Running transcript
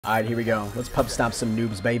Alright, here we go. Let's pub stomp some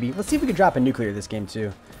noobs, baby. Let's see if we can drop a nuclear this game,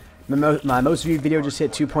 too. My most viewed video just hit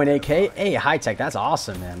 2.8k. Hey, high tech, that's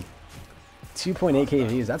awesome, man. 2.8k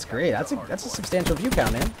views, that's great. That's a substantial view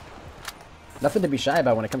count, man. Nothing to be shy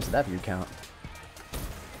about when it comes to that view count.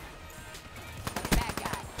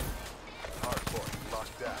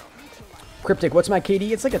 Cryptic, what's my KD?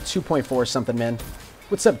 It's like a 2.4 something, man.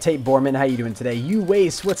 What's up, Tate Borman? How you doing today? You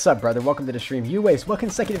Waste, what's up, brother? Welcome to the stream. You Waste, what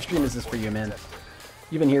consecutive stream is this for you, man?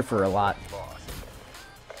 You've been here for a lot.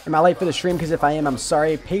 Am I late for the stream? Because if I am, I'm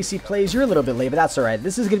sorry. Pacey Plays, you're a little bit late, but that's alright.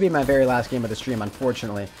 This is going to be my very last game of the stream,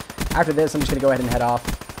 unfortunately. After this, I'm just going to go ahead and head off.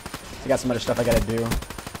 I got some other stuff I got to do.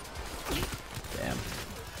 Damn.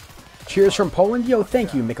 Cheers from Poland. Yo,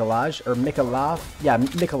 thank you, Mikolaj. Or Mikolaj. Yeah,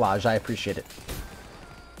 Mikolaj. I appreciate it.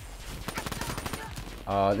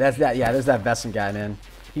 Oh, that's that. Yeah, there's that Vesson guy, man.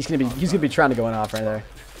 He's gonna be trying to go off right there.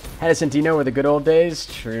 Hennis and Dino were the good old days.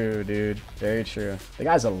 True, dude. Very true. The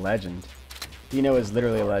guy's a legend. Dino is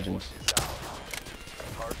literally a legend.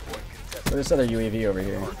 Where's this other UAV over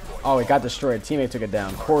here? Oh, it got destroyed. Teammate took it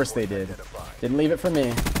down. Of course they did. Didn't leave it for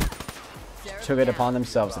me. Took it upon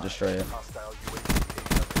themselves to destroy it.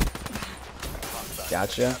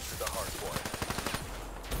 Gotcha.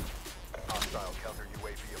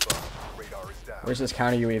 Where's this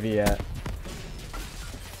counter UAV at?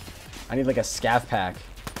 I need like a scav pack.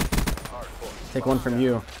 Take one from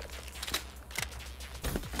you.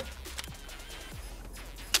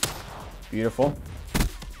 Beautiful.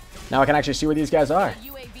 Now I can actually see where these guys are.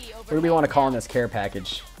 What do we want to call in this care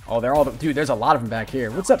package? Oh, they're all... Dude, there's a lot of them back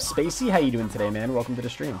here. What's up, Spacey? How you doing today, man? Welcome to the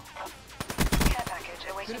stream.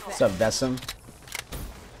 What's up, Vessum?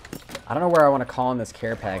 I don't know where I want to call in this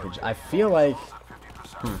care package. I feel like...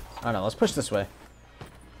 I don't know. Let's push this way.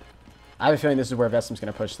 I have a feeling this is where Vesum's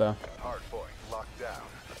going to push, though.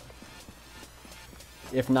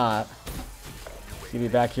 If not, he'll be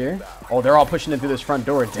back here. Oh, they're all pushing in through this front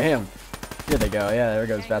door. Damn. Here they go. Yeah, there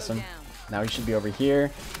goes Vesum. Now he should be over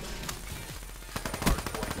here.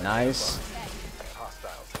 Nice.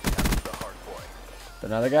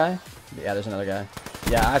 Another guy? Yeah, there's another guy.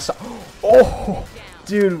 Yeah, I saw... Oh!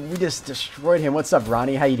 Dude, we just destroyed him. What's up,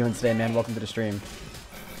 Ronnie? How you doing today, man? Welcome to the stream.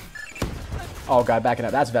 Oh, God, backing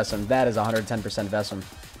up. That's Vesum. That is 110% Vesum.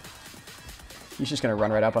 He's just going to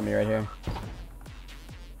run right up on me right here.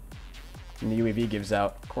 And the UAV gives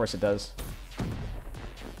out. Of course it does.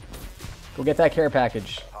 Go get that care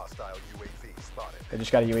package. I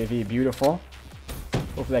just got a UAV. Beautiful.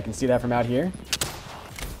 Hopefully I can see that from out here.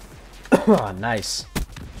 Oh, nice.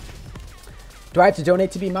 Do I have to donate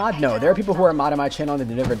to be mod? No. There are people who are mod on my channel that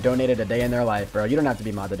have never donated a day in their life, bro. You don't have to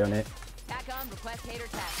be mod to donate.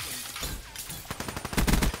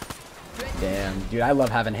 Damn, dude, I love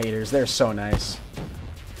having haters. They're so nice.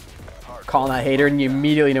 Calling that hater and you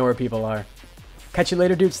immediately know where people are. Catch you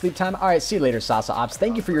later, dude. Sleep time. Alright, see you later, Sasa Ops.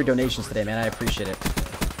 Thank you for your donations today, man. I appreciate it.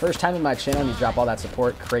 First time in my channel and you drop all that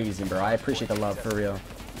support. Crazy, bro. I appreciate the love, for real.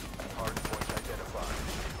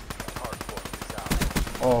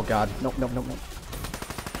 Oh, God. Nope, nope, nope, nope.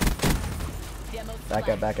 Back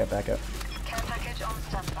up, back up, back up.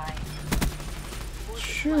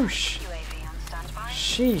 Shoosh.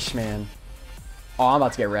 Sheesh, man. Oh, I'm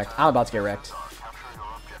about to get wrecked. I'm about to get wrecked.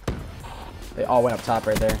 They all went up top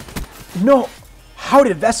right there. No! How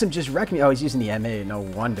did Vesum just wreck me? Oh, he's using the MA. No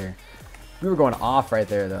wonder. We were going off right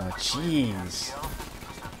there, though. Jeez.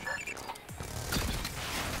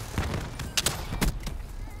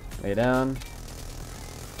 Lay down.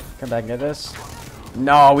 Come back and get this.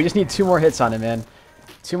 No, we just need 2 more hits on him, man.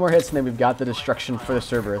 2 more hits, and then we've got the destruction for the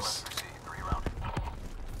Cerberus.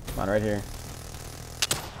 Come on, right here.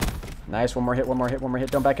 Nice. One more hit, one more hit, one more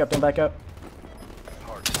hit. Don't back up, don't back up.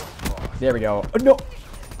 There we go. Oh, no.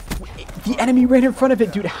 The enemy ran in front of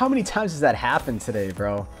it. Dude, how many times has that happened today,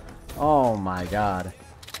 bro? Oh, my God.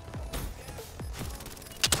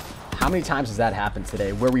 How many times has that happened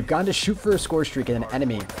today? Where we've gone to shoot for a score streak and an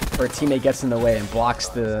enemy or a teammate gets in the way and blocks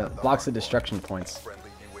the destruction points.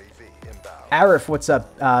 Arif, what's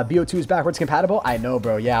up? BO2 is backwards compatible? I know,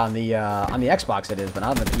 bro. Yeah, on the Xbox it is, but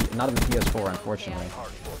not on the PS4, unfortunately.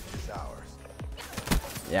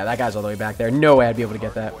 Yeah, that guy's all the way back there. No way I'd be able to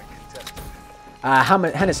get that.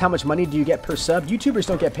 Henis, how much money do you get per sub? YouTubers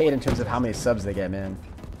don't get paid in terms of how many subs they get, man.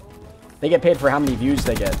 They get paid for how many views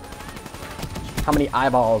they get. How many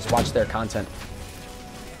eyeballs watch their content.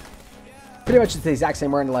 Pretty much it's the exact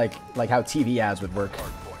same way like how TV ads would work.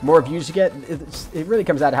 The more views you get, it really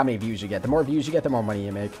comes out to how many views you get. The more views you get, the more money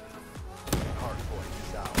you make.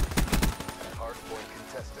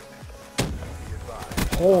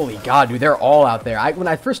 Holy God, dude, they're all out there. When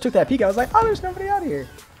I first took that peek, I was like, oh, there's nobody out here.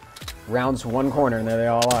 Rounds one corner, and there they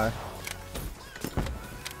all are.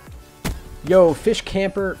 Yo, Fish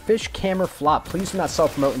Camera Flop. Please do not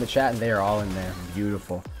self-promote in the chat, and they are all in there.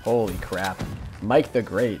 Beautiful. Holy crap. Mike the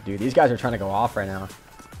Great, dude. These guys are trying to go off right now.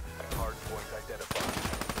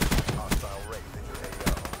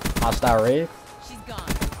 Hostile Wraith? She's gone.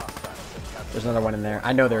 There's another one in there.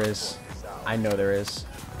 I know there is. I know there is.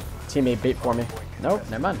 Teammate bait for me. Nope,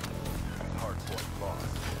 never mind.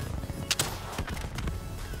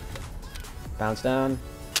 Bounce down.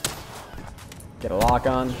 Get a lock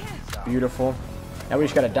on. Beautiful. Now we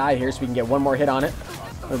just gotta die here so we can get one more hit on it.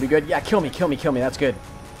 That'll be good. Yeah, kill me, kill me, kill me. That's good.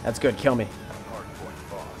 That's good. Kill me.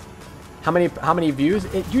 How many views?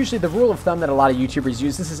 Usually the rule of thumb that a lot of YouTubers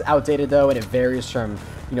use, this is outdated though, and it varies from,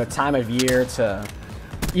 you know, time of year to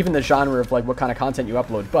even the genre of like what kind of content you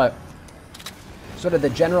upload. But sort of the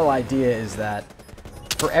general idea is that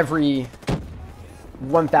for every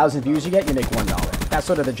 1,000 views you get, you make $1. That's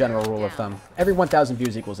sort of the general rule of thumb. Every 1,000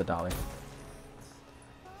 views equals $1.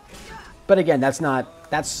 But again, that's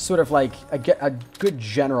sort of like a good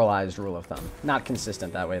generalized rule of thumb. Not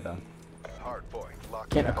consistent that way though.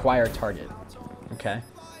 Can't acquire target. Okay.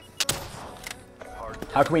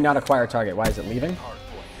 How can we not acquire target? Why is it leaving?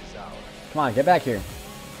 Come on, get back here.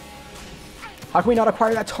 How can we not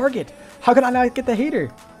acquire that target? How can I not get the hater?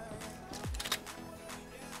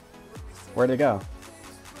 Where'd it go?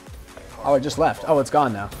 Oh, it just left. Oh, it's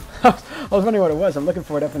gone now. I was wondering what it was. I'm looking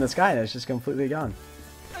for it up in the sky and it's just completely gone.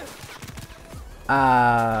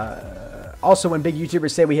 Also, when big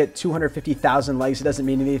YouTubers say we hit 250,000 likes, it doesn't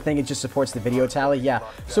mean anything. It just supports the video tally. Yeah,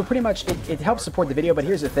 so pretty much it helps support the video, but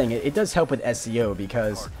here's the thing. It does help with SEO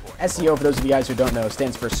because SEO, for those of you guys who don't know,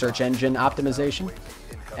 stands for search engine optimization.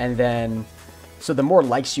 And then, so the more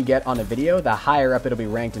likes you get on a video, the higher up it'll be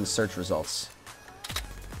ranked in search results.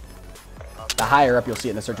 The higher up you'll see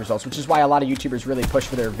it in the search results, which is why a lot of YouTubers really push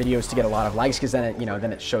for their videos to get a lot of likes because then it,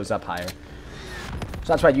 then it shows up higher.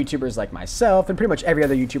 So that's why YouTubers like myself and pretty much every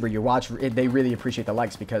other YouTuber you watch, they really appreciate the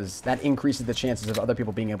likes because that increases the chances of other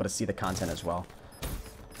people being able to see the content as well.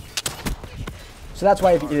 So that's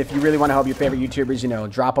why if you really want to help your favorite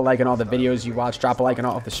YouTubers, drop a like on all the videos you watch, drop a like on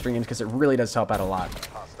all of the streams because it really does help out a lot.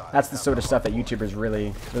 That's the sort of stuff that YouTubers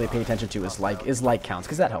really pay attention to is like counts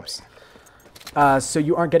because that helps. So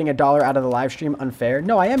you aren't getting $1 out of the live stream? Unfair?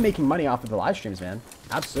 No, I am making money off of the live streams, man.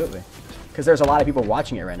 Absolutely. Because there's a lot of people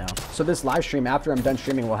watching it right now. So this live stream, after I'm done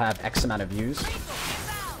streaming, will have X amount of views.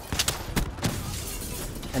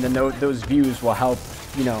 And then those views will help,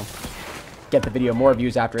 get the video more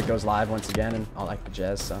views after it goes live once again and all that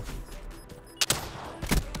jazz, so.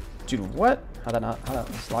 Dude, what? How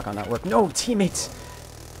does lock on not work? No, teammates!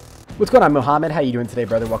 What's going on, Mohammed? How you doing today,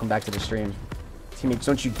 brother? Welcome back to the stream. Teammates,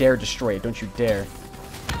 don't you dare destroy it. Don't you dare.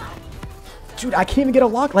 Dude, I can't even get a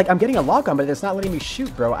lock. Like, I'm getting a lock on, but it's not letting me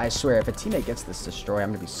shoot, bro. I swear, if a teammate gets this destroy, I'm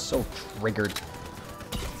going to be so triggered.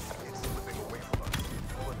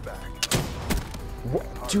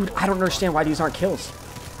 What? Dude, I don't understand why these aren't kills.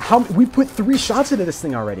 We put 3 shots into this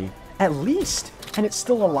thing already. At least. And it's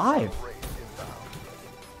still alive.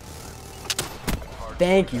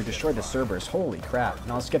 Thank you. Destroyed the Cerberus. Holy crap.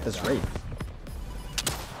 Now let's get this Wraith.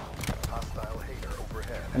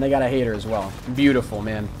 And they got a hater as well. Beautiful,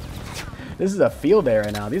 man. This is a field day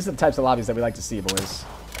right now. These are the types of lobbies that we like to see, boys.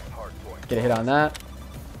 Get a hit on that.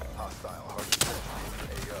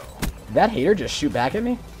 Did that hater just shoot back at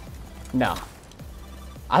me? No.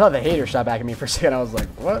 I thought the hater shot back at me for a second. I was like,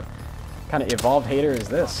 what kind of evolved hater is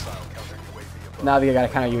this? Now they got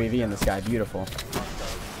a kind of UAV in this guy. Beautiful.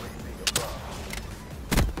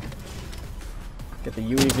 Get the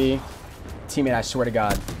UAV. Teammate, I swear to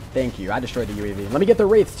God. Thank you. I destroyed the UAV. Let me get the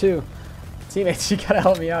Wraith, too. Teammates, you gotta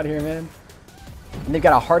help me out here, man. And they've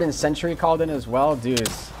got a hardened sentry called in as well.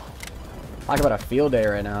 Dudes, talk about a field day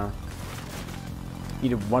right now.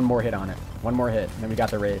 Needed one more hit on it. One more hit. And then we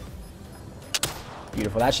got the Wraith.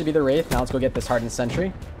 Beautiful. That should be the Wraith. Now let's go get this hardened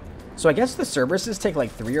sentry. So I guess the Cerberuses take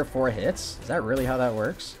like 3 or 4 hits. Is that really how that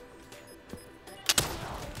works?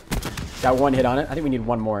 Got 1 hit on it. I think we need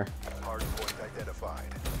 1 more.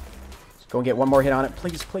 Go and get 1 more hit on it.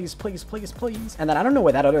 Please, please, please, please, please. And then I don't know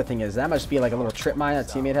what that other thing is. That must be like a little trip mine a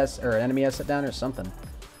teammate has, or an enemy has set down or something.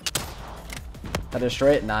 That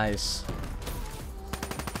destroy it? Nice.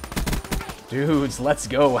 Dudes, let's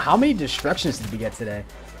go. How many destructions did we get today?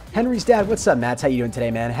 Henry's dad, what's up, Matt? How you doing today,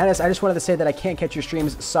 man? Henis, I just wanted to say that I can't catch your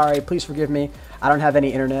streams. Sorry, please forgive me. I don't have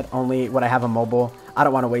any internet, only what I have on mobile. I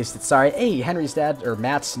don't want to waste it. Sorry. Hey, Henry's dad, or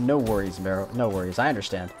Matt's, no worries, bro. No worries. I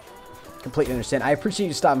understand. Completely understand. I appreciate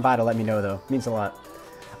you stopping by to let me know, though. It means a lot.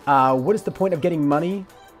 What is the point of getting money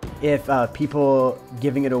if people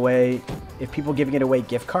giving it away? If people giving it away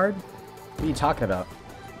gift card? What are you talking about?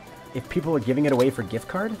 If people are giving it away for gift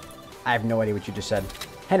card? I have no idea what you just said.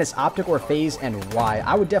 Henis, Optic or Phase, and why?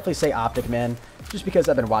 I would definitely say Optic, man. Just because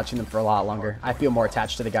I've been watching them for a lot longer. I feel more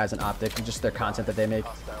attached to the guys in Optic and just their content that they make.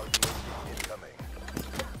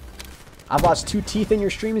 I've lost 2 teeth in your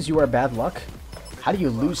streams. You are bad luck. How do you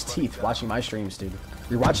lose teeth watching my streams, dude?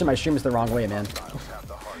 You're watching my streams the wrong way, man.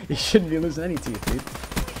 You shouldn't be losing any teeth, dude.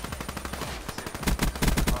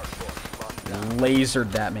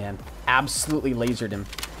 Lasered that, man. Absolutely lasered him.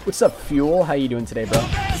 What's up, Fuel? How you doing today, bro?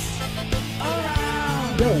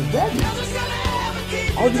 Yo, Webby.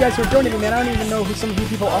 All of you guys who are donating, man, I don't even know who some of you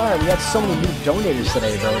people are. We have so many new donators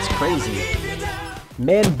today, bro. It's crazy.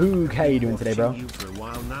 Man Boog, how you doing today, bro? For a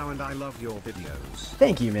while now, and I love your videos.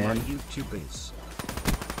 Thank you, man. My YouTube is...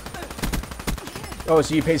 Oh,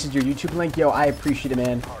 so you pasted your YouTube link? Yo, I appreciate it,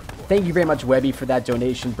 man. Thank you very much, Webby, for that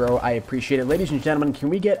donation, bro. I appreciate it. Ladies and gentlemen, can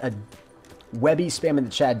we get a Webby spam in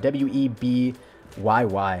the chat? W-E-B-Y-Y.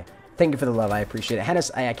 Thank you for the love. I appreciate it. Henis,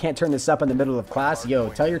 I can't turn this up in the middle of class. Yo,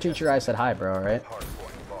 tell your teacher I said hi, bro, all right?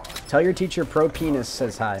 Tell your teacher ProHenis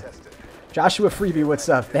says hi. Joshua Freebie, what's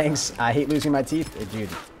up? Thanks. I hate losing my teeth. Dude,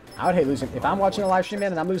 I would hate losing... If I'm watching a live stream,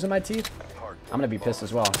 man, and I'm losing my teeth, I'm going to be pissed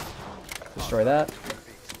as well. Destroy that.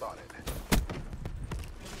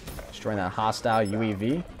 Destroying that hostile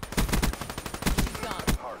UEV.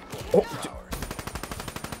 Oh, dude.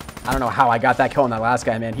 I don't know how I got that kill on that last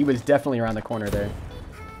guy, man. He was definitely around the corner there.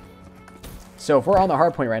 So if we're on the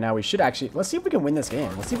hard point right now, we should actually... Let's see if we can win this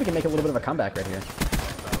game. Let's see if we can make a little bit of a comeback right here.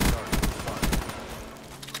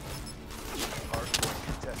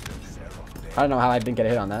 I don't know how I didn't get a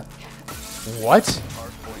hit on that. What?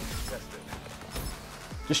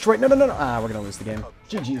 Destroy... No. Ah, we're going to lose the game.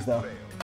 GG's, though.